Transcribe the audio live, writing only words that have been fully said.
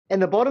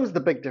And the bottom's the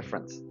big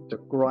difference, to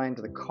grind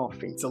the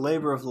coffee. It's a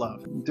labor of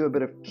love. Do a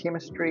bit of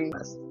chemistry.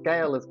 A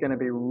scale is going to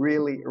be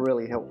really,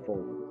 really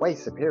helpful. Way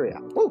superior.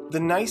 Woo!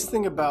 The nice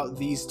thing about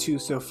these two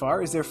so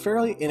far is they're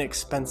fairly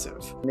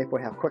inexpensive. And therefore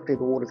how quickly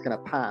the water's going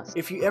to pass.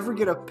 If you ever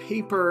get a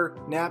paper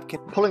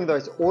napkin, Pulling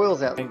those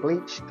oils out,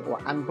 bleached or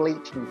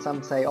unbleached, and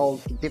some say, oh,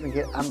 you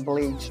definitely get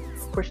unbleached,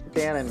 push it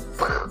down and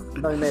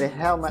no matter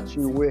how much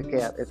you work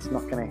out, it's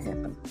not going to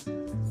happen.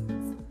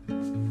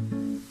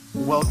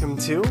 Welcome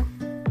to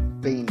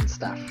Bean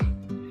stuff.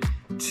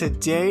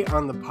 Today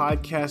on the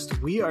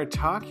podcast, we are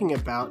talking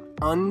about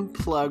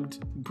Unplugged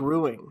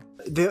Brewing.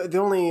 The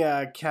only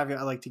caveat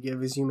I like to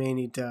give is you may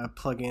need to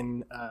plug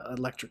in an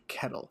electric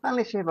kettle.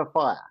 Unless you have a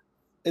fire.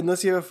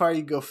 Unless you have a fire,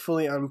 you go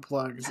fully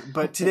unplugged.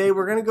 But today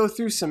we're going to go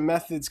through some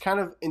methods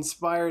kind of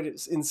inspired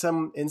in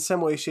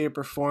some way, shape,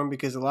 or form,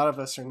 because a lot of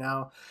us are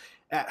now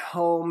at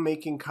home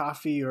making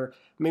coffee or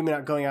maybe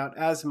not going out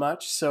as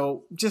much.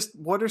 So just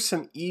what are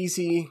some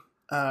easy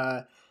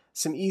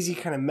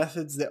kind of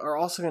methods that are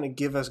also going to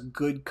give us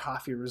good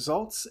coffee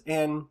results,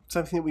 and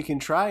something that we can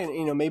try.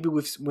 And maybe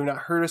we've not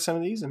heard of some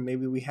of these, and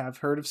maybe we have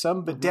heard of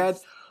some. But Dad,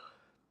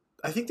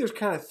 I think there's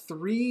kind of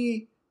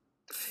three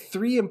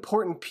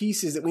important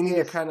pieces that we need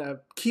to kind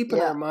of keep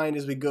in our mind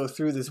as we go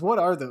through this. What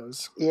are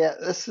those? Yeah,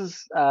 this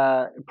is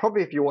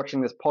probably, if you're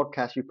watching this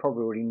podcast, you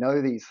probably already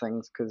know these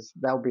things because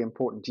they'll be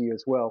important to you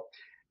as well.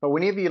 But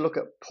whenever you look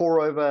at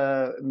pour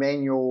over,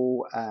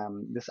 manual,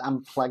 this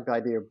unplugged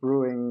idea of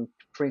brewing,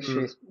 French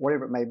press,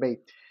 whatever it may be,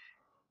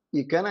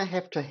 you're going to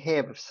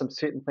have some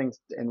certain things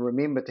and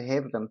remember to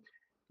have them.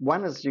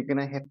 One is you're going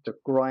to have to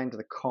grind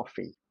the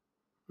coffee.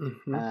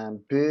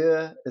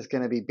 Burr is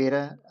going to be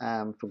better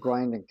for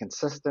grinding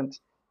consistent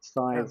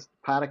sized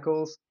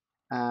particles.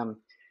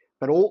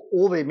 But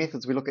all the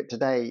methods we look at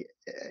today,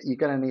 you're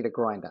going to need a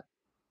grinder.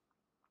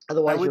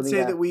 Otherwise, I would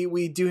say that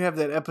we do have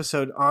that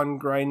episode on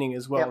grinding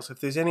as well. Yep. So if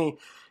there's any,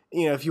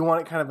 if you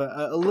want kind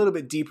of a little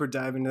bit deeper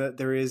dive into that,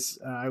 there is,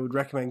 I would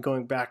recommend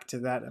going back to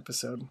that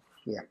episode.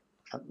 Yeah.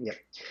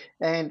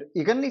 And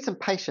you're going to need some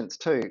patience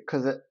too,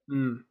 because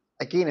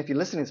again, if you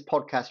listen to this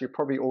podcast, you're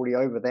probably already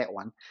over that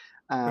one,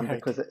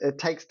 because it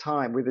takes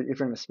time. Whether if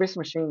you're in an espresso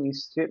machine, you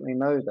certainly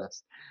know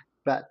this.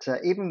 But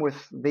even with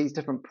these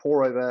different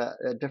pour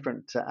over,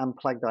 different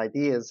unplugged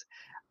ideas,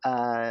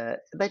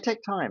 they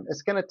take time.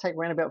 It's going to take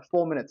around about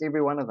 4 minutes,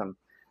 every one of them,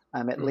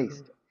 at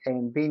least.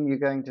 And then you're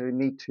going to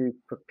need to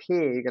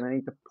prepare. You're going to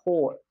need to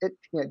pour it.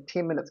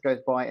 10 minutes goes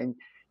by and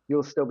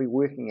you'll still be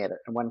working at it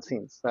in one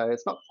sense. So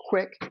it's not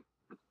quick,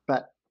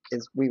 but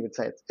as we would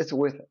say, it's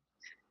worth it.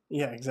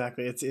 Yeah,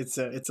 exactly. It's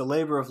a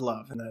labor of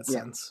love in that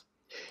sense.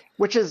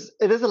 It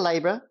is a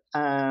labor,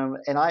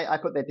 and I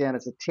put that down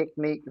as a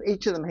technique.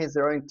 Each of them has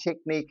their own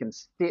technique and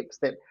steps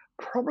that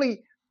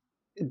probably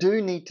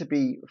do need to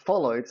be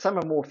followed. Some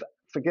are more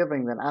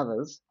forgiving than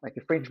others. Like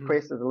a French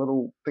press is a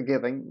little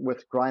forgiving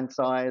with grind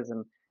size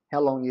and how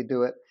long you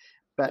do it.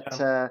 But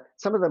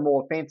some of the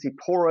more fancy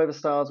pour over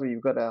styles where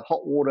you've got a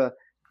hot water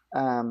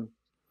pouring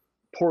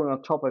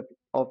on top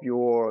of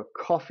your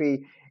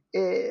coffee,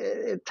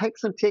 it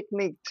takes some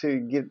technique to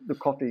get the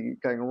coffee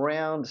going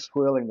around,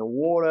 swirling the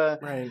water,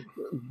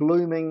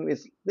 blooming.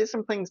 There's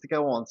some things to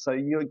go on. So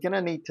you're going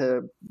to need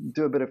to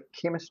do a bit of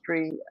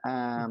chemistry,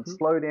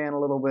 slow down a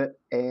little bit,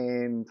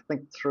 and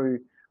think through,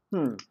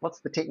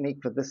 what's the technique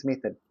for this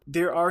method?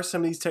 There are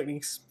some of these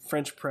techniques,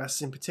 French press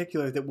in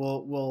particular, that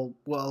will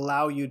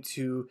allow you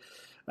to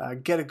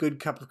get a good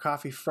cup of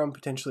coffee from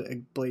potentially a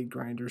blade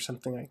grinder or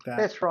something like that.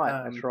 That's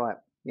right. That's right.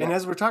 Yeah. And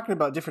as we're talking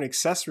about different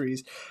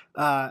accessories,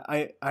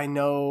 I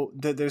know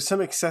that there's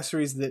some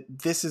accessories that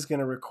this is going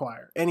to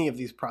require, any of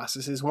these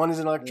processes. One is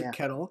an electric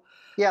kettle.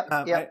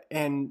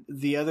 And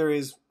the other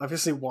is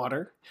obviously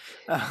water.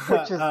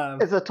 Which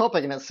is a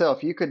topic in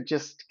itself.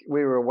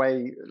 We were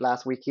away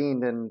last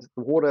weekend and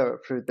the water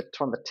from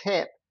the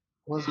tap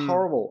was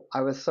horrible.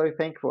 I was so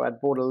thankful I'd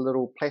bought a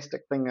little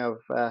plastic thing of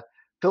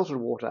filtered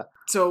water.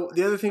 So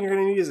the other thing you're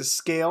going to need is a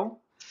scale.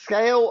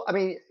 Scale, I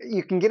mean,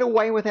 you can get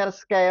away without a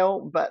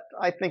scale, but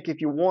I think if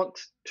you want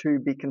to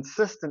be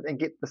consistent and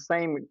get the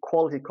same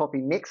quality coffee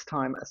next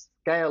time, a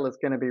scale is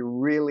going to be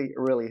really,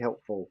 really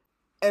helpful.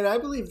 And I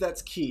believe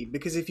that's key,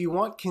 because if you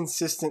want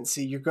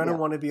consistency, you're going to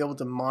want to be able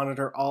to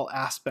monitor all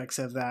aspects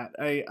of that.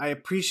 I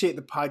appreciate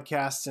the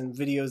podcasts and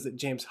videos that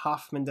James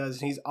Hoffman does,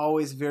 and he's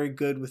always very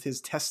good with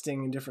his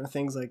testing and different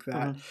things like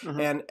that.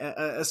 And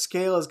a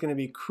scale is going to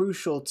be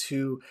crucial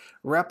to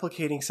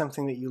replicating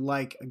something that you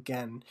like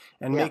again,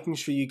 and making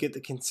sure you get the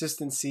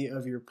consistency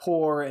of your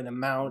pour and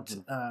amount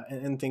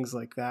and things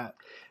like that.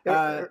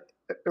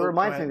 It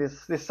reminds me,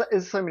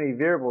 there's so many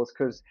variables,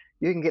 because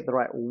you can get the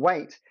right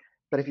weight,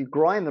 but if you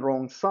grind the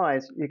wrong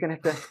size, you're going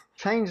to have to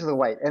change the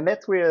weight. And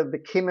that's where the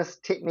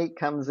chemist technique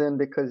comes in,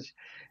 because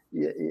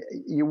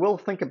you will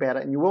think about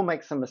it and you will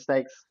make some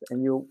mistakes,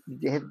 and you'll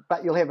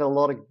have a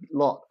lot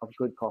of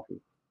good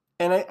coffee.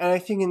 And I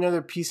think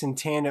another piece in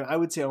tandem, I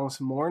would say almost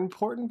more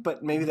important,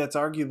 but maybe that's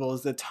arguable,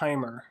 is the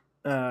timer.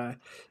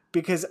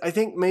 because I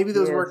think maybe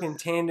those work in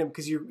Yes. tandem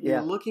because you're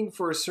Yeah. looking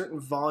for a certain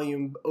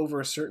volume over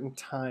a certain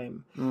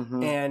time.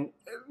 Mm-hmm. And,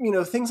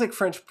 things like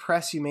French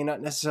press, you may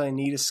not necessarily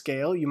need a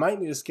scale. You might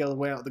need a scale to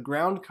weigh out the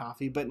ground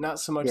coffee, but not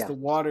so much Yeah. the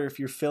water if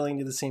you're filling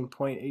to the same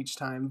point each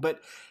time.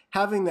 But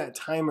having that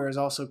timer is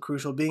also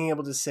crucial. Being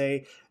able to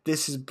say,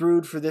 this is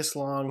brewed for this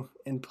long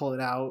and pull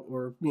it out,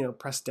 or,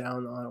 press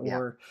down on,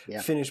 or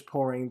finish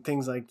pouring,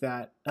 things like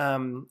that.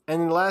 And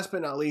then last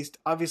but not least,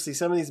 obviously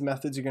some of these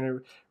methods are going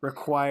to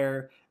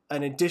require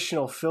an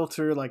additional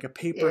filter, like a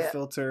paper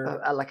filter.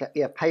 Like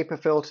a paper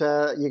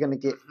filter. You're going to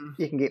get,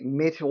 you can get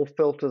metal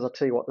filters. I'll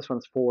tell you what this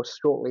one's for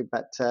shortly.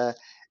 But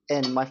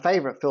and my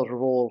favorite filter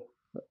of all,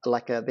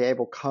 like the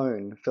Abel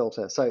Cone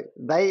filter. So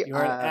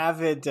You're an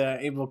avid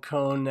Abel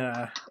Cone.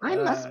 I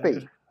must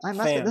be.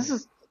 Fan.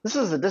 This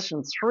is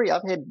edition 3.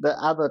 I've had the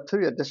other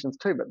 2 editions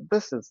too, but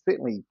this is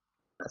certainly,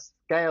 the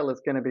scale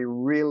is going to be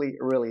really,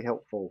 really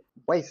helpful.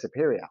 Way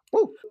superior.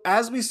 Woo!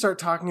 As we start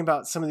talking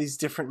about some of these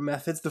different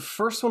methods, the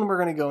first one we're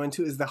going to go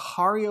into is the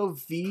Hario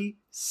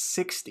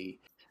V60.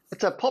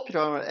 It's a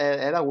popular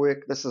at our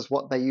work. This is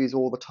what they use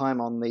all the time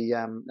on the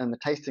in the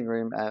tasting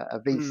room. A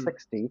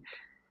V60,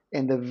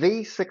 and the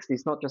V60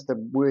 is not just a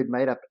word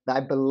made up.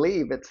 I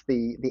believe it's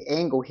the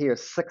angle here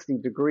is 60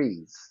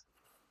 degrees.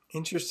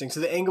 Interesting.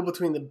 So the angle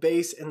between the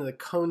base and the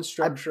cone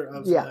structure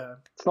of the...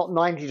 It's not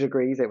 90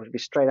 degrees. It would be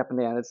straight up and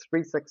down. It's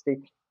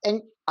 360.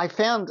 And I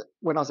found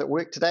when I was at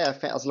work today,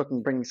 I was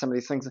looking, bringing some of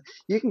these things.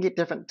 You can get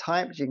different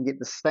types. You can get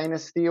the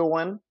stainless steel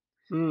one,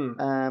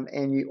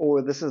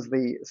 or this is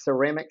the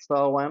ceramic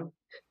style one.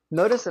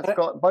 Notice it's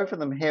got, both of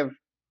them have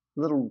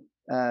little,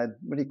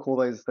 what do you call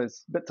those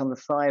bits on the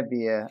side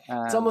there?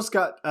 It's almost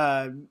got,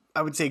 I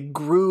would say,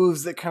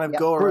 grooves that kind of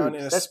go around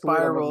in a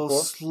spiral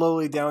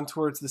slowly down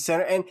towards the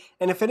center. And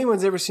if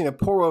anyone's ever seen a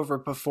pour over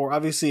before,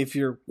 obviously if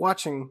you're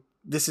watching,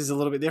 this is a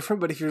little bit different,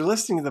 but if you're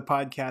listening to the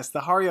podcast,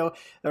 the Hario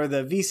or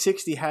the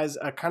V60 has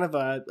a kind of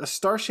a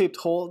star-shaped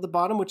hole at the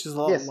bottom, which is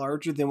a lot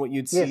larger than what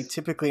you'd see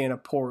typically in a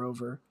pour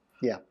over.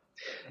 Yeah.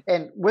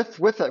 And with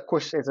it, of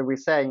course, as we were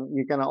saying,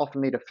 you're going to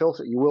often need a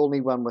filter. You will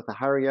need one with a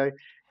Hario.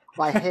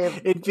 I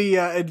have. it'd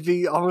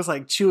be almost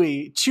like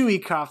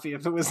chewy coffee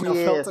if it was no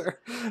filter.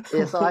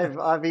 Yes,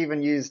 I've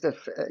even used,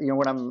 if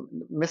when I'm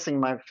missing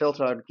my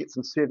filter, I'd get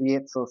some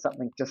serviettes or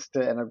something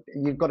and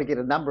you've got to get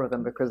a number of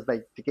them because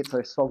they get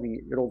so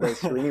soggy it all goes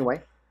through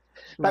anyway.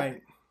 But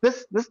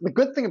the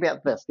good thing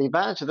about this, the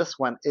advantage of this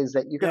one is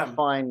that you're going to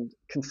find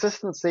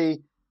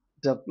consistency,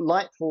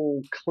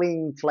 delightful,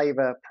 clean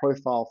flavor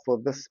profile for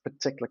this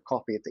particular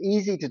coffee. It's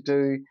easy to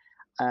do.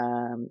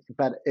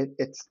 But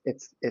it's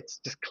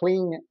just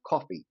clean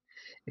coffee.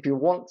 If you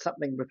want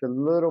something with a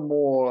little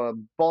more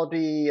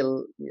body,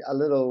 a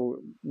little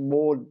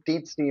more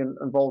density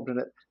involved in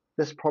it,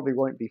 this probably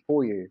won't be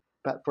for you.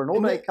 But for an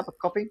all-day cup of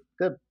coffee,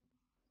 good.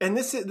 And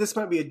this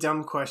might be a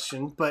dumb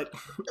question, but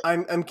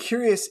I'm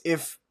curious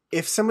if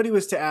somebody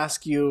was to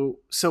ask you,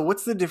 so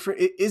what's the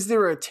difference? Is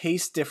there a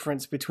taste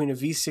difference between a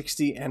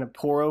V60 and a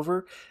pour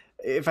over?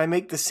 If I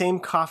make the same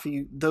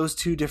coffee those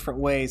 2 different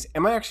ways,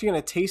 am I actually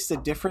going to taste the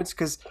difference?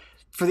 Because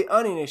for the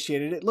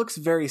uninitiated, it looks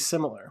very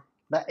similar.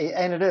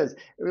 And it is.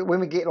 When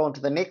we get on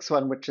to the next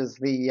one, which is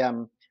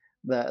the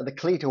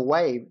Kalita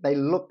Wave, they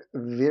look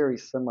very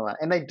similar.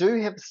 And they do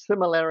have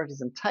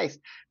similarities in taste.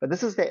 But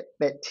this is that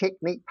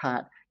technique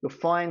part. You'll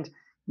find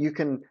you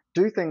can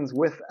do things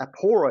with a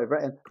pour over.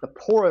 And the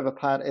pour over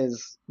part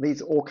is,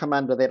 these all come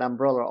under that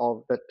umbrella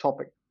of the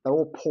topic. They're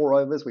all pour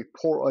overs. We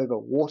pour over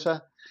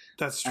water.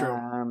 That's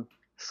true.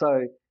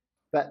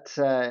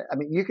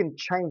 You can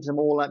change them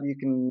all up. You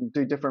can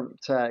do different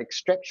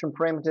extraction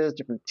parameters,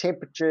 different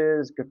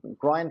temperatures, different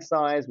grind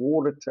size,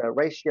 water to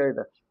ratio,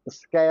 the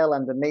scale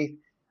underneath.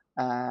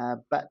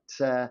 But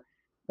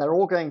they're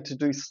all going to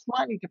do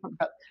slightly different.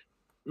 But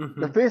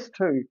the first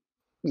 2,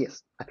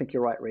 yes, I think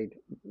you're right, Reed.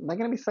 They're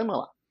going to be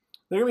similar.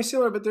 They're going to be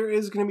similar, but there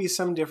is going to be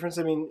some difference.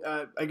 I mean,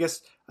 I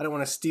guess I don't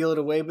want to steal it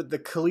away, but the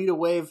Kalita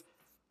Wave,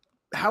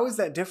 how is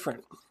that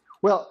different?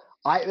 Well,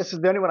 this is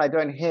the only one I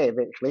don't have,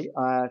 actually.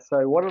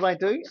 So what did I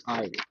do?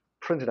 I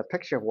printed a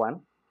picture of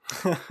one.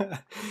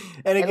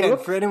 And again,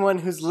 for anyone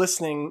who's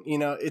listening,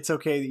 it's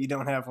okay that you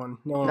don't have one.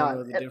 No one will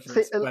know the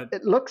difference.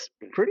 It looks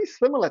pretty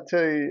similar to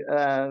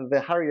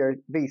the Hario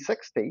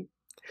V60.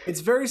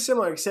 It's very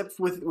similar, except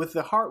with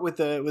the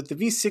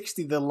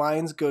V60, the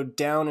lines go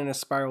down in a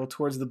spiral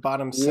towards the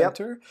bottom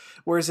center.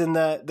 Whereas in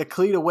the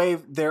Kalita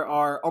Wave, there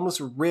are almost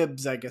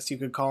ribs, I guess you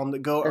could call them, that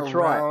go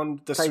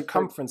around the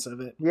circumference of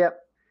it. Yep.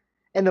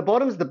 And the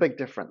bottom's the big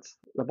difference.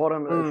 The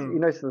bottom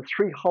is, so the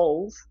 3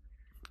 holes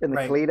in the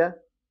Kalita,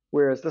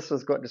 whereas this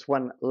has got just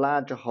one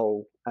larger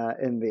hole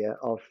in there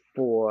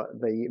for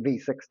the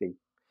V60.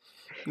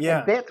 Yeah.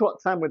 And that's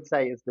what some would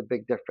say is the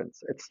big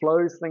difference. It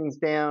slows things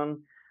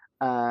down.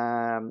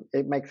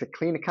 It makes a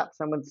cleaner cup,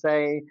 some would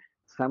say.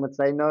 Some would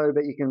say no,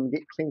 but you can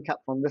get clean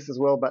cup from this as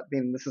well, but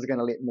then this is going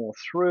to let more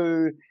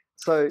through.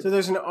 So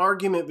there's an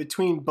argument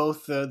between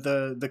both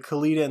the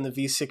Kalita and the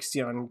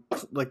V60 on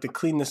like the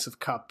cleanness of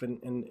cup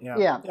and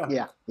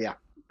yeah.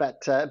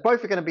 But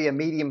both are going to be a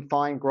medium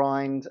fine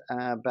grind.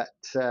 But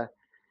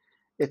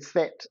It's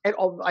that, and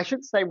I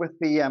should say with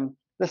the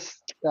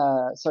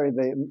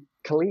the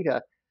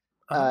Kalita,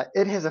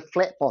 it has a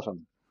flat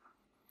bottom.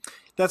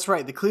 That's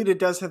right. The Kalita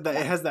does have that.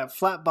 It has that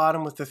flat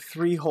bottom with the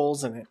 3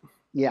 holes in it.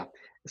 Yeah.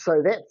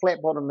 So that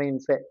flat bottom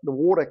means that the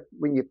water,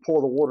 when you pour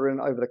the water in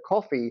over the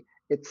coffee,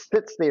 it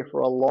sits there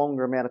for a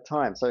longer amount of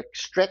time. So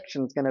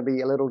extraction is going to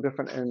be a little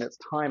different in its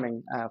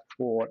timing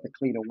for the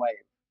Kalita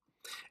Wave.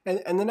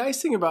 And the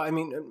nice thing about, I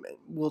mean,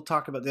 we'll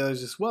talk about the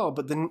others as well,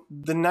 but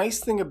the nice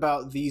thing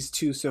about these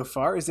two so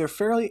far is they're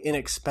fairly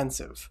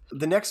inexpensive.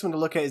 The next one to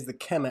look at is the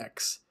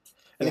Chemex.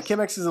 And yes. The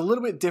Chemex is a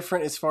little bit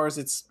different as far as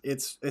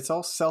it's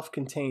all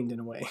self-contained in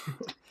a way.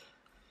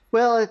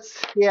 Well, it's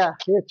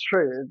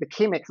true. The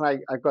Chemex,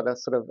 and I've got a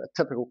sort of a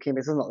typical Chemex.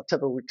 This is not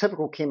the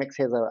typical Chemex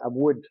has a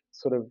wood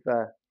sort of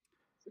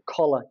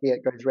collar here.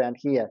 It goes around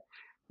here.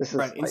 This is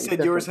right.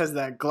 Instead, yours has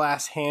that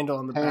glass handle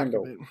on the back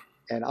of it.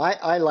 And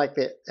I like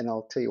that, and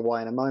I'll tell you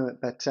why in a moment.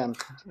 But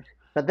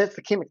that's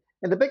the Chemex.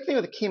 And the big thing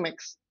with the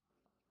Chemex,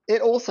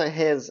 it also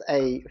has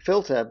a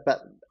filter, but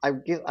I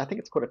think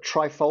it's called a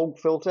trifold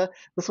filter.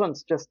 This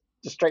one's just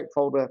a straight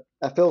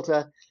a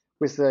filter.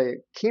 With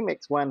the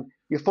Chemex one,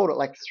 you fold it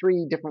like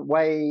 3 different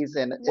ways,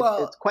 and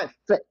it's quite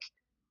thick.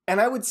 And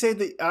I would say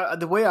that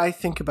the way I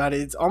think about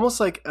it, it's almost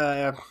like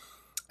I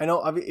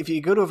know if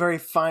you go to a very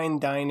fine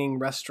dining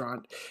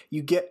restaurant,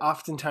 you get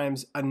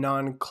oftentimes a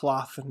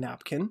non-cloth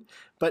napkin.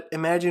 But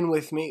imagine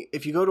with me,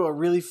 if you go to a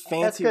really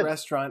fancy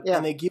restaurant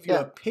and they give you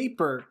a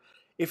paper.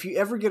 If you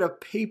ever get a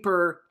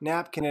paper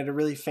napkin at a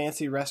really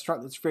fancy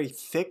restaurant that's very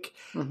thick,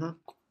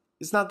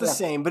 it's not the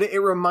same, but it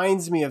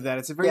reminds me of that.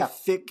 It's a very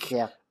thick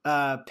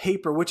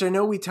paper, which I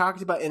know we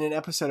talked about in an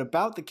episode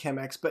about the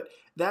Chemex, but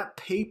that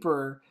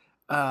paper,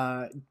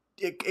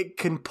 it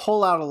can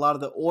pull out a lot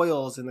of the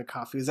oils in the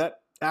coffee. Is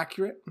that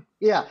accurate?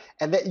 Yeah,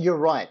 and you're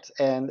right.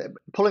 And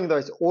pulling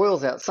those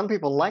oils out, some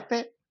people like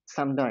that,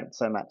 some don't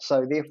so much.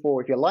 So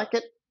therefore, if you like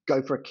it,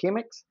 go for a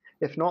Chemex.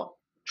 If not,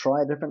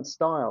 try a different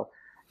style.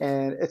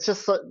 And it's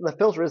just the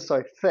filter is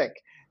so thick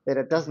that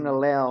it doesn't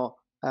allow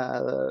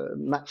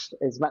much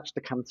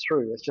to come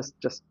through. It's just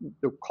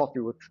the coffee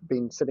would have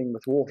been sitting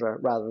with water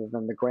rather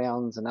than the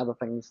grounds and other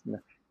things, and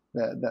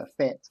the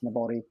fats in the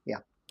body. Yeah.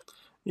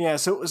 Yeah.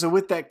 So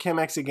with that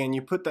Chemex again,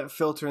 you put that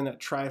filter in that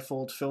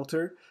trifold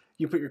filter.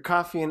 You put your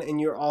coffee in,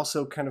 and you're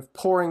also kind of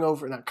pouring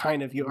over. Not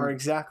kind of. You are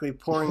exactly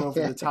pouring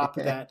over the top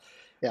of that.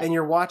 Yeah. And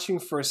you're watching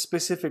for a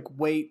specific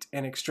weight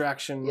and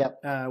extraction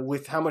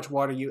with how much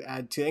water you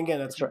add to. And again,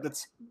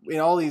 that's in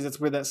all these. That's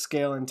where that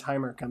scale and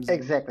timer comes in.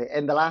 Exactly.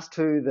 And the last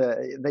two,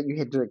 that you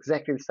had to do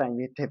exactly the same.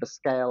 You had to have a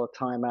scale, a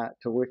timer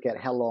to work out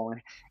how long.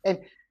 And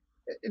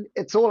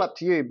it's all up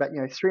to you. But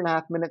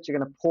 3.5 minutes you're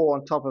going to pour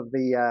on top of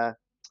the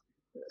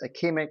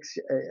Chemex.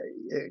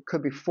 It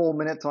could be 4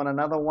 minutes on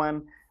another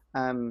one.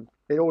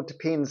 It all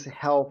depends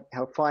how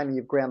finely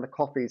you've ground the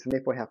coffees, and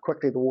therefore how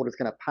quickly the water's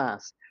going to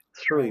pass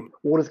through. Right.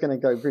 Water's going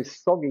to go very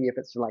soggy if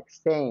it's like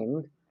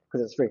sand,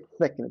 because it's very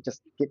thick and it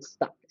just gets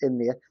stuck in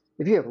there.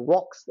 If you have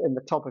rocks in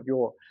the top of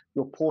your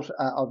pour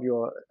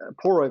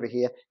over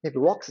here, if you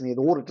have rocks in here,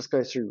 the water just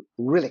goes through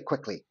really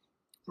quickly.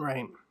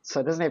 Right. So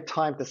it doesn't have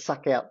time to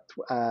suck out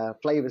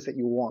flavors that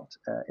you want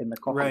in the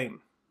coffee.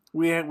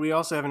 Right. We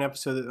also have an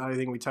episode that I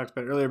think we talked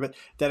about earlier, but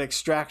that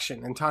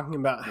extraction and talking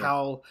about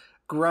how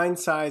grind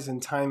size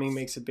and timing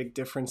makes a big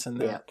difference in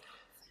that. Yeah.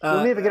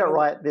 You'll never get it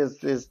right.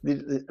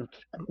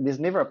 There's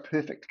never a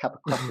perfect cup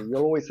of coffee.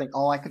 You'll always think,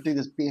 I could do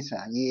this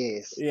better.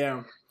 Yes.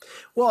 Yeah.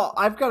 Well,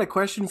 I've got a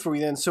question for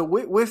you then. So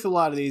with a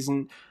lot of these,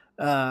 and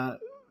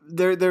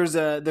there's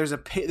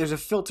a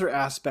filter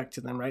aspect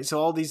to them, right?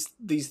 So all these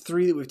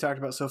 3 that we've talked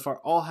about so far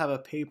all have a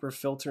paper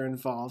filter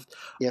involved.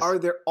 Yes. Are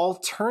there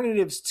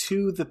alternatives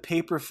to the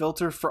paper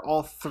filter for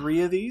all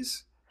 3 of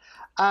these?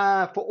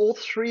 For all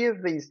 3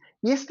 of these,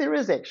 yes, there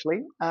is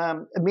actually.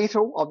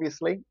 Metal,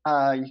 obviously.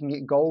 You can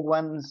get gold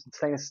ones,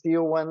 stainless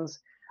steel ones.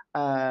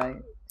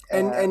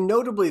 And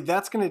notably,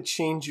 that's going to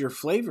change your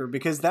flavor,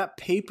 because that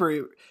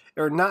paper,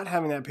 or not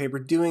having that paper,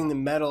 doing the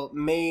metal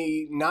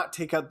may not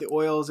take out the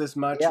oils as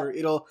much, or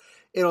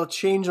it'll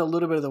change a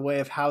little bit of the way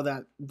of how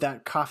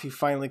that coffee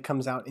finally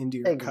comes out into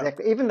your cup.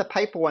 Exactly. Even the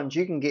paper ones,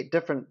 you can get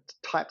different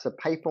types of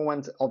paper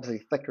ones,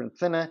 obviously thicker and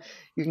thinner.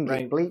 You can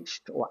get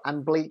bleached or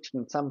unbleached,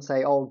 and some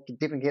say, you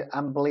definitely get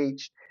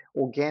unbleached,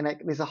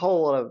 organic. There's a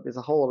whole lot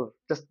of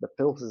just the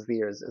filters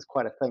there is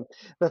quite a thing.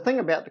 The thing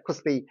about,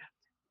 because they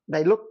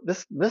look,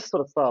 this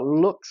sort of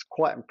style looks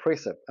quite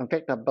impressive. In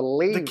fact, I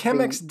believe the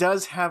Chemex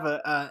does have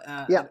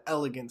an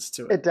elegance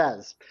to it. It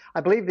does. I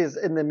believe there's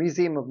in the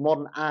Museum of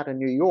Modern Art in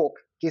New York.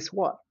 Guess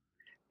what?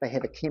 They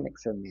have a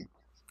Chemex in there.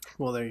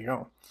 Well, there you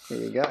go. There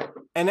you go.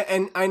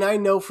 And I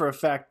know for a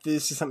fact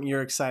this is something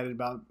you're excited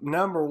about.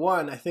 Number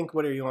 1, I think,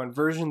 what are you on,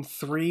 version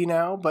 3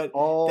 now? But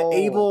the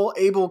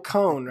Able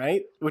cone,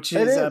 right? Which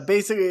is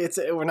basically it's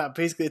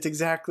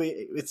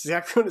exactly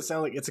what it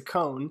sounds like. It's a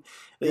cone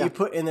that you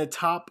put in the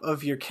top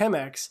of your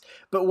Chemex.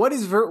 But what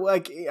is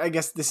I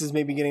guess this is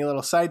maybe getting a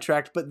little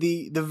sidetracked. But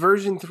the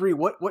version 3,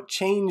 what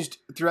changed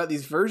throughout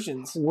these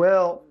versions?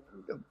 Well,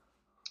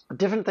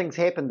 different things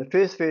happened. The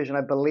first version,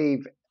 I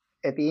believe,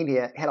 at the end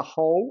here had a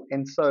hole,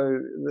 and so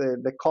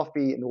the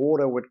coffee and the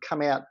water would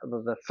come out of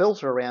the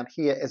filter around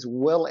here as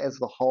well as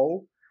the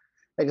hole.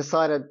 They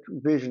decided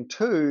version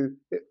 2,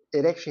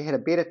 it actually had a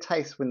better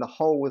taste when the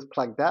hole was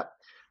plugged up,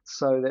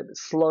 so that it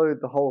slowed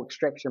the whole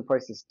extraction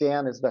process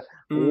down as the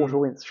water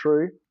went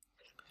through.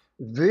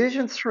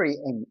 Version 3,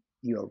 and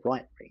you're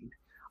right, Reed,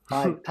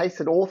 I've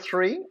tasted all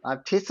 3,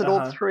 I've tested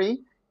all 3,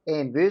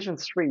 and version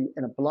 3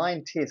 in a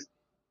blind test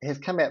has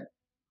come out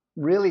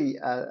really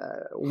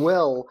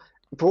well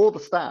for all the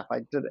staff. I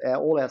did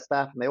all our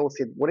staff, and they all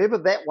said whatever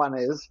that one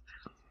is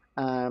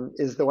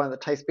the one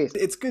that tastes best.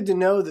 It's good to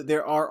know that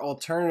there are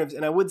alternatives,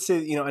 and I would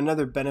say,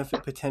 another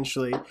benefit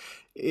potentially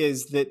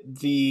is that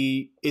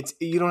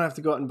you don't have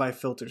to go out and buy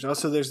filters.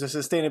 Also, there's the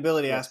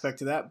sustainability aspect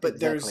to that, but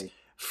there's,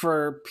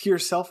 for pure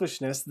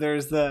selfishness,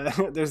 there's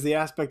the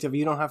aspect of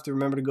you don't have to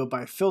remember to go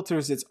buy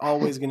filters. It's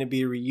always going to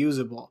be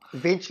reusable.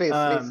 Eventually, it's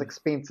less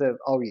expensive.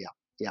 Oh yeah.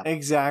 Yeah,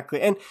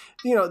 exactly. And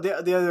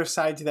the other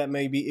side to that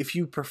may be if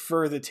you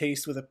prefer the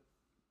taste with a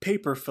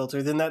paper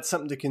filter, then that's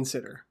something to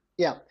consider.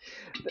 Yeah.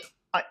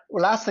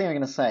 Last thing I'm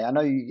going to say, I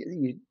know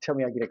you tell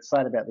me I get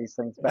excited about these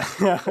things,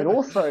 but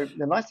also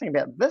the nice thing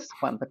about this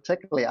one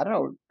particularly, I don't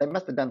know, they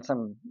must have done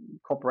some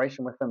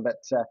cooperation with them, but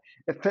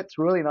it fits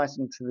really nice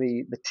into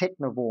the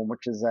Technovorm,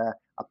 which is a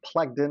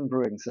plugged-in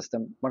brewing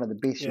system, one of the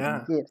best you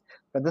can get.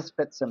 But this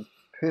fits in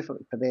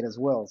perfectly for that as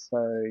well. So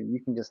you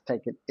can just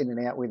take it in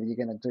and out, whether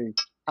you're going to do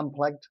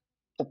unplugged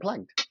or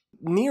plugged.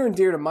 Near and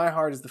dear to my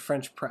heart is the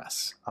French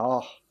press.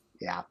 Oh,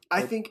 yeah.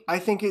 I think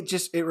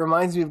it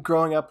reminds me of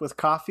growing up with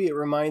coffee. It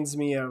reminds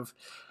me of,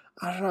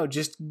 I don't know,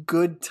 just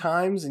good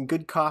times and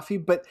good coffee,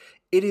 but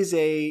it's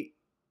a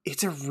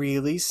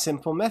really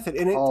simple method.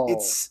 And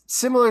it's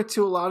similar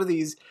to a lot of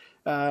these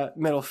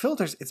metal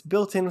filters. It's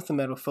built in with the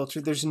metal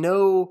filter. There's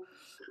no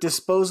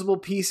disposable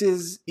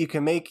pieces. You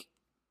can make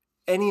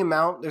any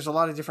amount. There's a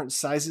lot of different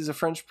sizes of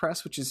French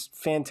press, which is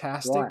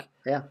fantastic. Right.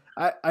 Yeah.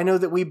 I know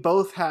that we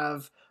both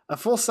have a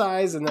full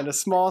size and then a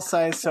small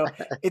size. So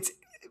it's,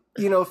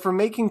 for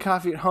making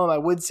coffee at home, I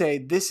would say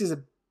this is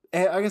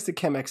I guess the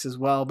Chemex as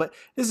well, but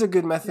this is a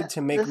good method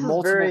to make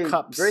multiple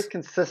cups. Very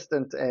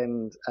consistent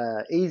and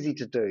easy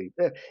to do.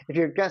 If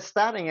you're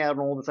starting out on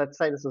all this, I'd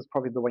say this is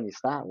probably the one you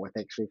start with,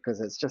 actually, because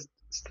it's just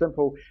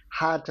simple,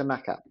 hard to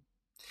muck up.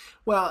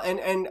 Well,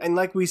 and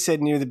like we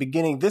said near the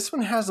beginning, this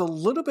one has a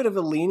little bit of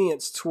a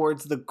lenience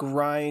towards the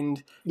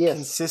grind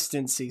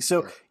consistency.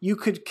 So you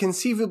could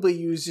conceivably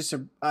use just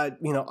a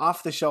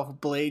off the shelf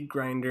blade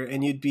grinder,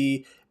 and you'd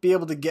be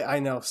able to get. I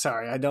know,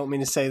 sorry, I don't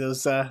mean to say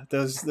those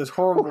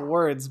horrible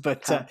words,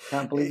 but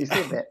can't believe you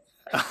said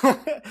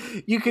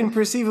that. You can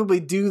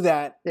perceivably do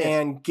that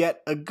and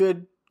get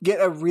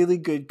a really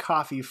good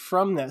coffee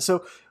from that.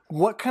 So,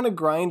 what kind of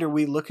grind are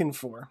we looking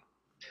for?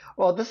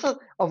 Well, this is,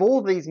 of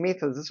all these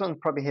methods, this one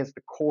probably has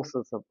the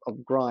coarsest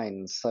of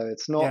grinds. So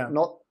it's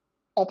not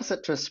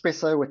opposite to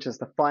espresso, which is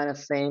the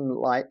finest sand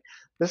light.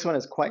 This one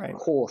is quite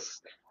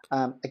coarse.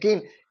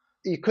 Again,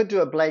 you could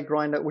do a blade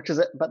grinder,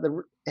 but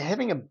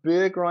having a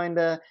burr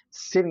grinder,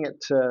 setting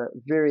it to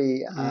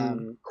very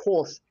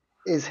coarse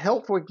is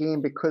helpful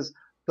again because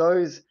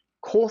those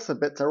coarser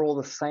bits are all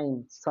the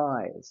same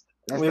size.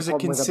 There's a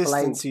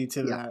consistency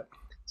to that.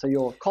 So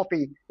your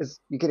coffee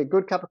you get a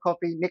good cup of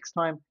coffee. Next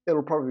time,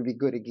 it'll probably be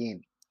good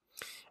again.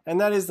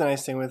 And that is the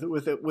nice thing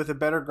with a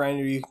better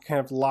grinder, you can kind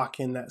of lock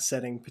in that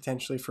setting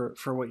potentially for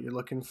what you're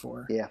looking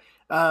for. Yeah.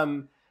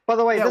 By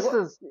the way, this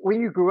is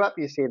when you grew up.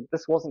 You said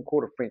this wasn't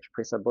called a French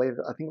press. I believe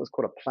I think it was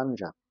called a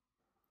plunger.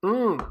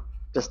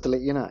 Just to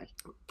let you know.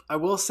 I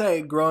will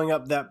say, growing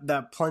up,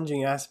 that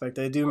plunging aspect,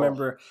 I do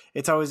remember.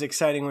 It's always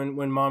exciting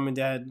when mom and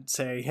dad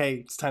say, "Hey,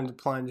 it's time to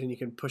plunge," and you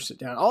can push it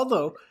down.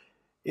 Although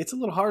it's a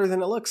little harder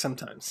than it looks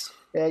sometimes.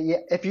 Yeah.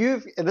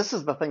 This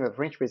is the thing with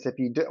French press. If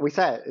you do, we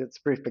say it's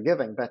very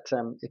forgiving, but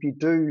if you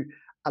do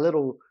a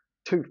little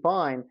too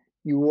fine,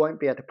 you won't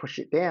be able to push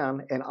it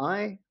down. And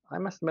I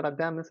must admit, I've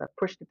done this. I've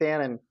pushed it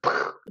down, and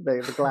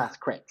the glass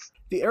cracks.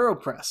 The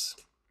Aeropress.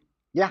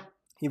 Yeah,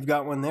 you've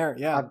got one there.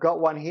 Yeah, I've got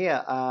one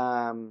here.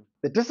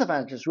 The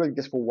disadvantage is really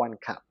just for one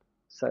cup,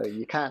 so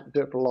you can't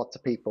do it for lots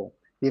of people.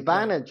 The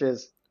advantage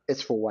is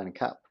it's for one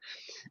cup.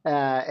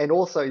 And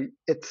also,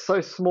 it's so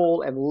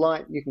small and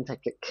light, you can take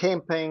it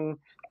camping.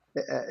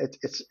 It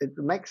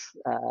makes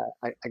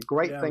a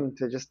great thing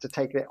to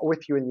take it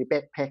with you in your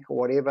backpack or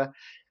whatever.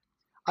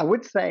 I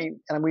would say,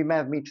 and we may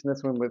have mentioned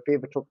this when we've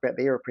ever talked about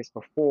the Aeropress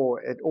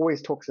before, it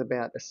always talks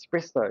about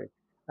espresso,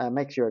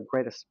 makes you a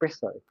great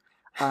espresso.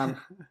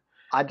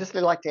 I'd just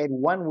like to add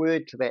one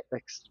word to that,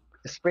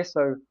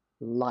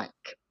 espresso-like.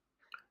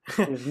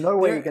 There's no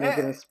way you're going to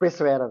get an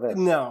espresso out of this.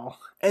 No.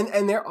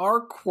 And there are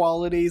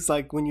qualities,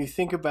 like when you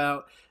think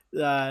about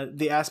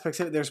the aspects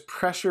of it. There's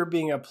pressure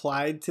being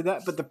applied to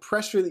that, but the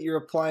pressure that you're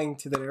applying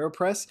to the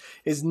Aeropress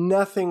is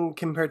nothing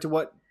compared to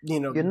what, you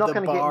know, you're not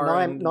going to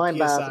get nine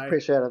bars of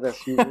pressure out of this.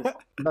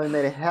 No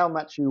matter how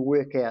much you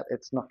work out,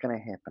 it's not going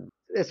to happen.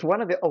 It's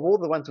one of all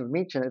the ones we've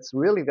mentioned, it's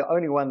really the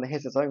only one that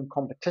has its own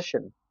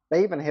competition.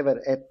 They even have it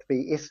at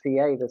the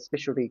SCA, the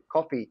Specialty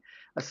Coffee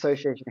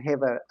Association,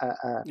 have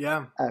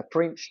a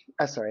French,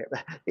 the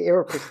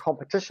Aeropress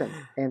competition,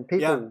 and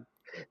people,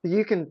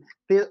 you can.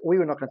 We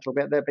were not going to talk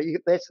about that, but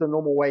that's the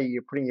normal way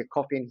you're putting your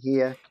coffee in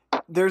here.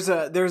 There's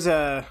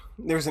an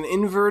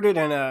inverted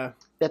and a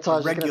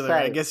regular.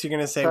 I guess you're going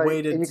to say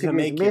way to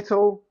make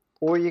metal,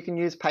 or you can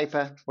use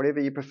paper, whatever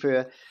you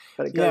prefer.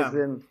 But it goes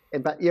in.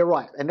 But you're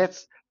right, and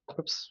that's.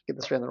 Oops, get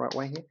this around the right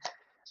way here.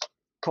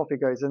 Coffee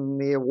goes in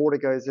there, water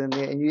goes in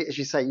there, and as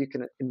you say, you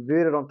can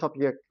invert it on top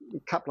of your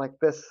cup like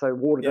this, so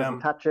water doesn't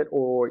touch it,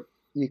 or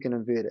you can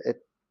invert it,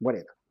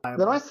 whatever.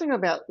 The nice thing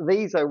about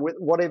these, though, with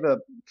whatever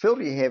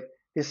filter you have,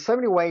 there's so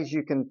many ways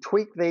you can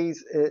tweak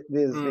these.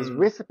 There's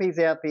recipes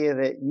out there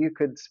that you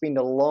could spend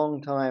a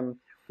long time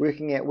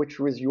working out which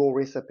was your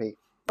recipe.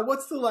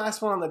 What's the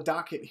last one on the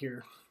docket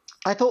here?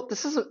 I thought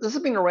this has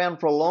been around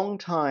for a long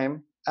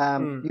time.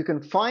 You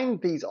can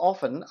find these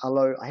often,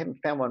 although I haven't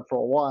found one for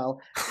a while.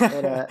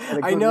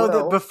 I know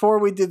that before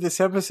we did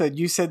this episode,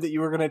 you said that you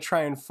were going to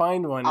try and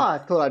find one. I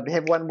thought I'd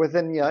have one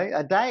within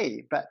a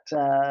day, but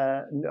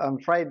I'm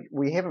afraid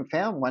we haven't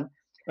found one.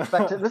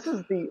 But this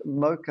is the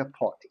Moka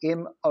Pot,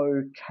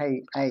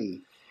 M-O-K-A.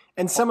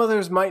 And some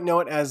others might know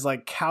it as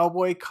like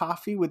cowboy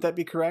coffee. Would that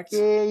be correct?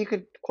 Yeah, you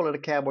could call it a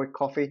cowboy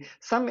coffee.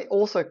 Some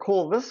also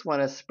call this one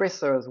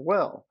espresso as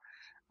well.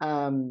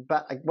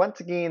 But once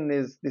again,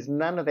 there's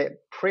none of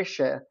that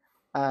pressure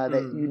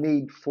that you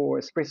need for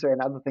espresso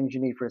and other things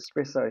you need for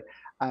espresso.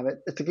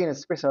 It's again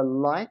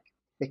espresso-like.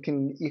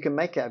 You can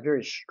make a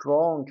very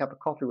strong cup of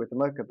coffee with the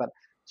Moka, but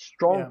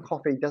strong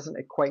coffee doesn't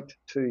equate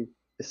to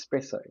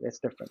espresso. That's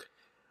different.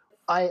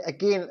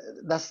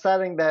 They're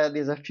starting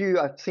there's a few.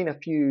 I've seen a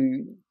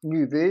few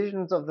new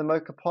versions of the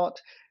Moka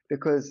Pot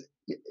because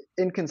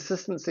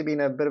inconsistency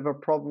being a bit of a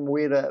problem.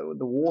 Where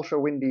the water,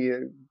 when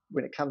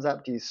it comes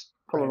up, do you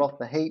pull it off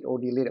the heat, or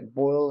do you let it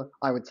boil?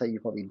 I would say you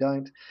probably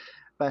don't.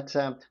 But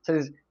so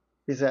there's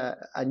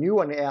a new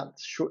one out,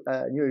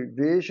 a new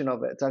version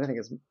of it. I don't think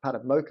it's part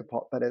of Moka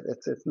Pot, but it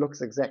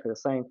looks exactly the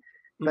same.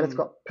 But it's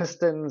got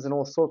pistons and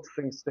all sorts of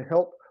things to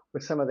help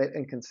with some of that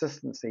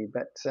inconsistency.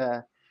 But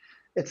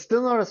it's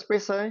still not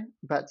espresso,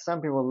 but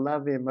some people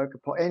love their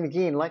Moka Pot. And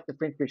again, like the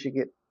French press, you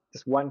get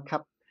just one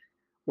cup,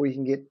 or you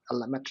can get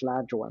a much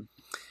larger one.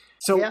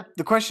 So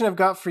the question I've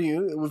got for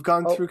you, we've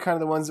gone through kind of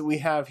the ones that we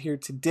have here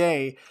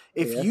today.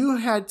 If you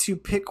had to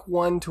pick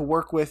one to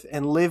work with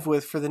and live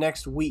with for the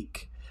next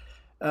week,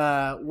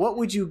 what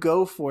would you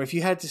go for? If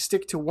you had to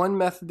stick to one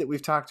method that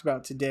we've talked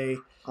about today,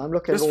 I'm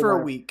looking just for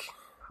a week.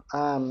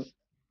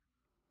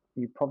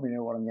 You probably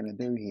know what I'm going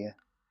to do here.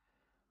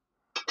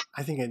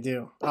 I think I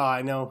do. Oh,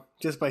 I know,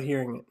 just by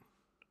hearing it.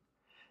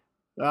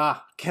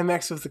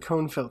 Chemex with the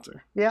cone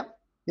filter. Yep.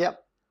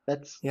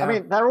 I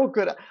mean, they're all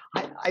good.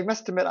 I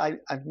must admit,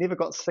 I've never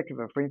got sick of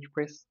a French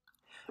press.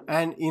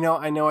 And,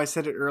 I know I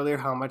said it earlier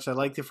how much I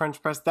like the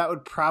French press. That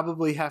would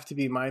probably have to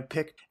be my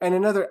pick. And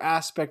another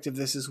aspect of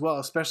this as well,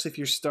 especially if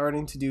you're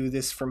starting to do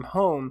this from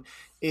home,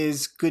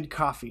 is good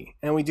coffee.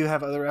 And we do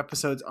have other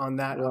episodes on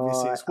that,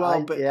 obviously, as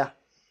well. But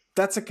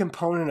that's a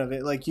component of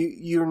it. Like,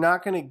 you're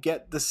not going to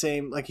get the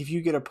same, like if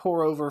you get a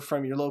pour over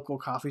from your local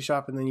coffee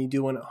shop and then you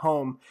do one at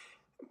home,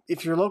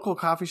 if your local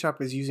coffee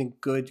shop is using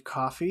good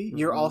coffee,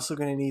 you're also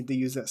going to need to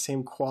use that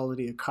same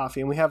quality of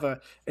coffee. And we have an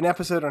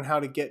episode on how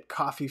to get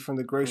coffee from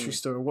the grocery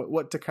store,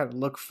 what to kind of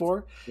look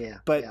for.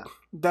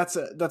 That's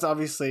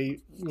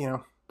obviously,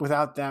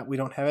 without that, we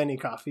don't have any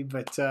coffee,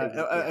 but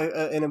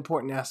an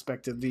important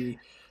aspect of the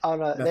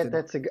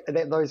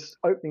those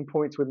opening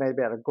points we made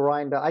about a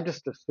grinder. I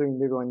just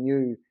assumed everyone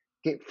knew,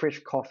 get fresh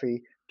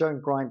coffee.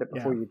 Don't grind it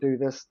before you do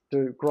this.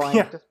 Grind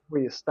it just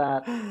before you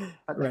start.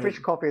 But the fresh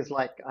coffee is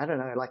like, I don't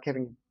know, like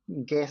having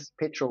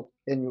petrol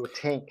in your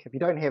tank. If you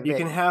don't have you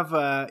can have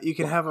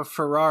a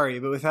Ferrari,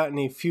 but without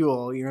any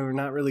fuel, you're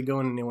not really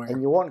going anywhere.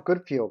 And you want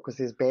good fuel because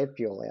there's bad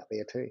fuel out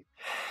there too.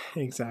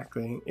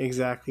 Exactly.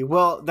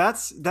 Well,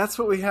 that's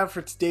what we have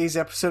for today's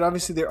episode.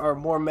 Obviously, there are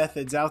more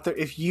methods out there.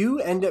 If you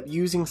end up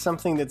using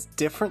something that's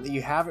different that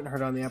you haven't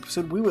heard on the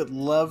episode, we would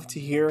love to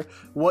hear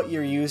what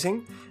you're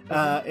using.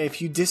 If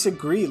you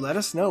disagree, let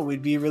us know.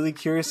 We'd be really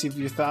curious of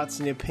your thoughts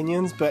and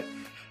opinions. But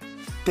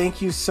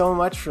thank you so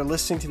much for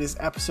listening to this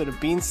episode of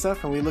Bean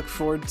Stuff, and we look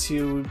forward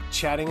to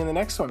chatting in the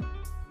next one.